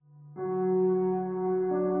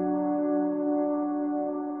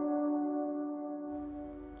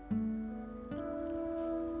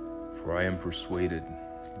For I am persuaded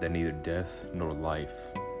that neither death nor life,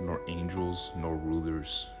 nor angels nor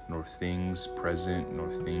rulers, nor things present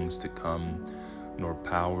nor things to come, nor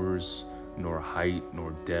powers, nor height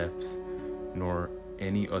nor depth, nor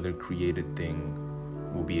any other created thing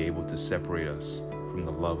will be able to separate us from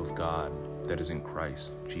the love of God that is in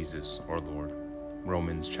Christ Jesus our Lord.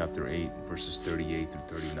 Romans chapter 8, verses 38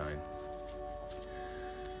 through 39.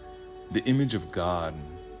 The image of God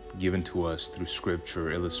given to us through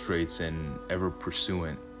Scripture illustrates an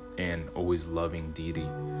ever-pursuant and always loving deity.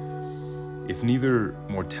 If neither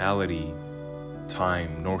mortality,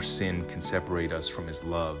 time, nor sin can separate us from His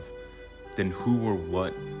love, then who or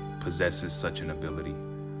what possesses such an ability?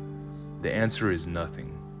 The answer is nothing.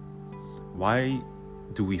 Why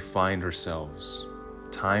do we find ourselves,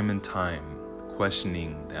 time and time,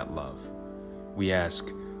 questioning that love? We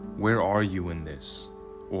ask, where are you in this?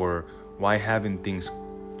 Or why haven't things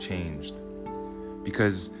changed?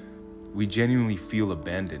 Because we genuinely feel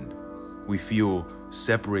abandoned. We feel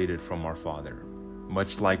separated from our Father,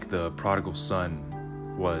 much like the prodigal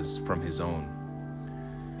son was from his own.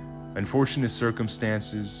 Unfortunate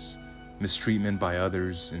circumstances, mistreatment by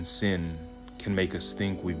others, and sin can make us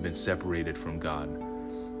think we've been separated from God.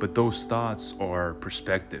 But those thoughts are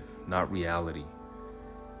perspective, not reality.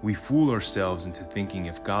 We fool ourselves into thinking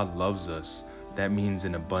if God loves us, that means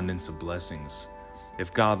an abundance of blessings.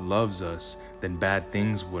 If God loves us, then bad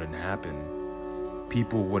things wouldn't happen.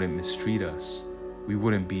 People wouldn't mistreat us. We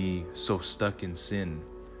wouldn't be so stuck in sin.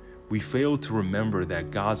 We fail to remember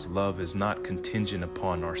that God's love is not contingent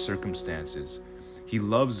upon our circumstances. He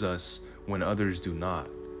loves us when others do not.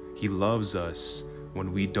 He loves us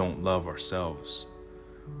when we don't love ourselves.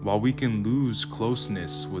 While we can lose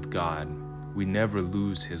closeness with God, we never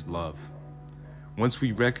lose His love. Once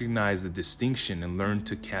we recognize the distinction and learn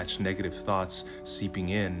to catch negative thoughts seeping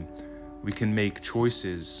in, we can make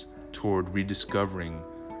choices toward rediscovering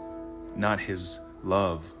not His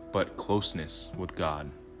love, but closeness with God.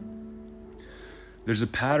 There's a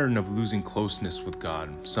pattern of losing closeness with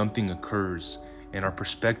God. Something occurs and our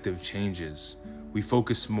perspective changes. We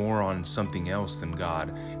focus more on something else than God,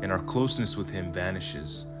 and our closeness with Him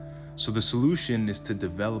vanishes. So the solution is to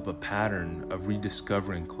develop a pattern of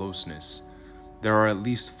rediscovering closeness. There are at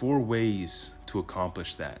least 4 ways to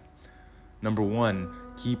accomplish that. Number 1,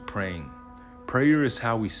 keep praying. Prayer is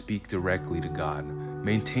how we speak directly to God.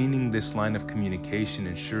 Maintaining this line of communication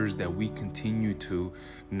ensures that we continue to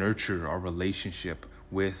nurture our relationship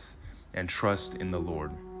with and trust in the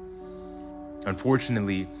Lord.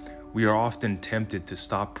 Unfortunately, we are often tempted to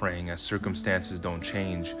stop praying as circumstances don't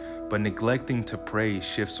change, but neglecting to pray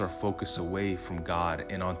shifts our focus away from God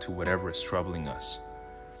and onto whatever is troubling us.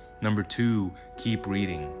 Number 2, keep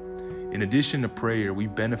reading. In addition to prayer, we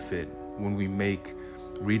benefit when we make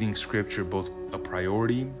reading Scripture both a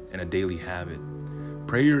priority and a daily habit.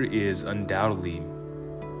 Prayer is undoubtedly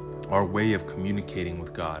our way of communicating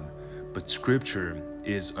with God, but Scripture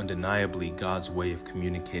is undeniably God's way of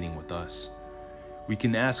communicating with us. We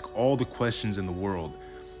can ask all the questions in the world,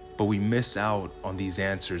 but we miss out on these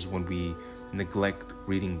answers when we neglect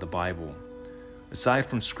reading the Bible. Aside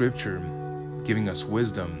from Scripture giving us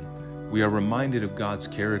wisdom, we are reminded of God's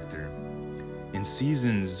character. In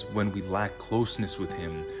seasons when we lack closeness with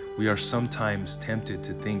Him, we are sometimes tempted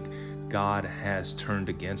to think God has turned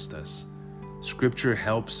against us. Scripture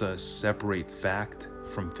helps us separate fact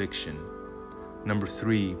from fiction. Number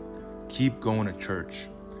 3, keep going to church.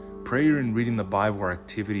 Prayer and reading the Bible are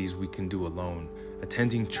activities we can do alone.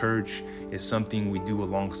 Attending church is something we do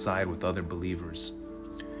alongside with other believers.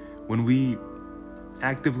 When we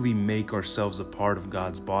actively make ourselves a part of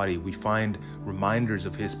God's body, we find reminders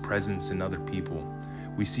of His presence in other people.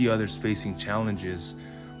 We see others facing challenges,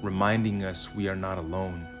 reminding us we are not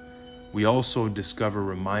alone. We also discover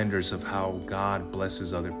reminders of how God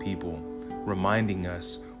blesses other people, reminding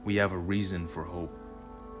us we have a reason for hope.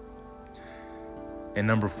 And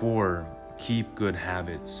number 4, keep good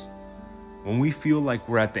habits. When we feel like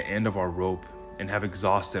we're at the end of our rope and have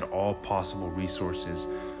exhausted all possible resources,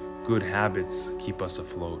 good habits keep us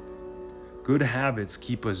afloat. Good habits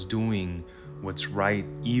keep us doing what's right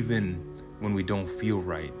even when we don't feel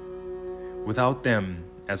right. Without them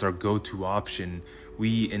as our go-to option,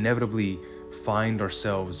 we inevitably find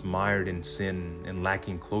ourselves mired in sin and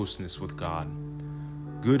lacking closeness with God.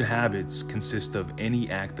 Good habits consist of any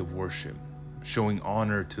act of worship, showing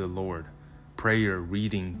honor to the Lord, prayer,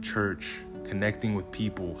 reading, church, connecting with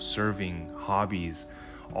people, serving, hobbies.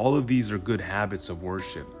 All of these are good habits of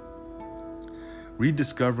worship.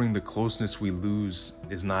 Rediscovering the closeness we lose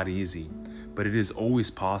is not easy, but it is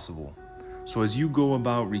always possible. So as you go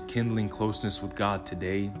about rekindling closeness with God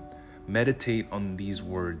today, meditate on these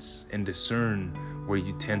words and discern where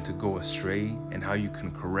you tend to go astray and how you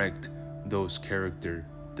can correct those character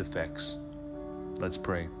defects. Let's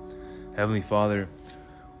pray. Heavenly Father,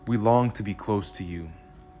 we long to be close to you,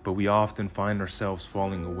 but we often find ourselves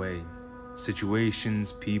falling away.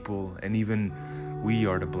 Situations, people, and even we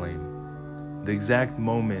are to blame. The exact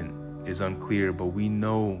moment is unclear, but we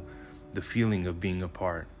know the feeling of being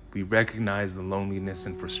apart. We recognize the loneliness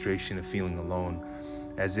and frustration of feeling alone,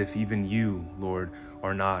 as if even you, Lord,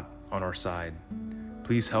 are not on our side.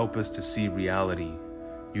 Please help us to see reality.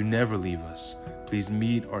 You never leave us. Please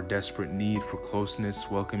meet our desperate need for closeness,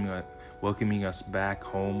 welcoming us back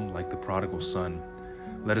home like the prodigal son.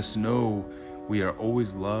 Let us know we are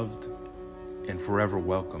always loved and forever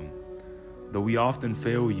welcome. Though we often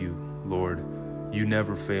fail you, Lord, you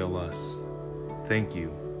never fail us. Thank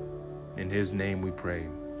you. In His name we pray.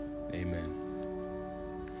 Amen.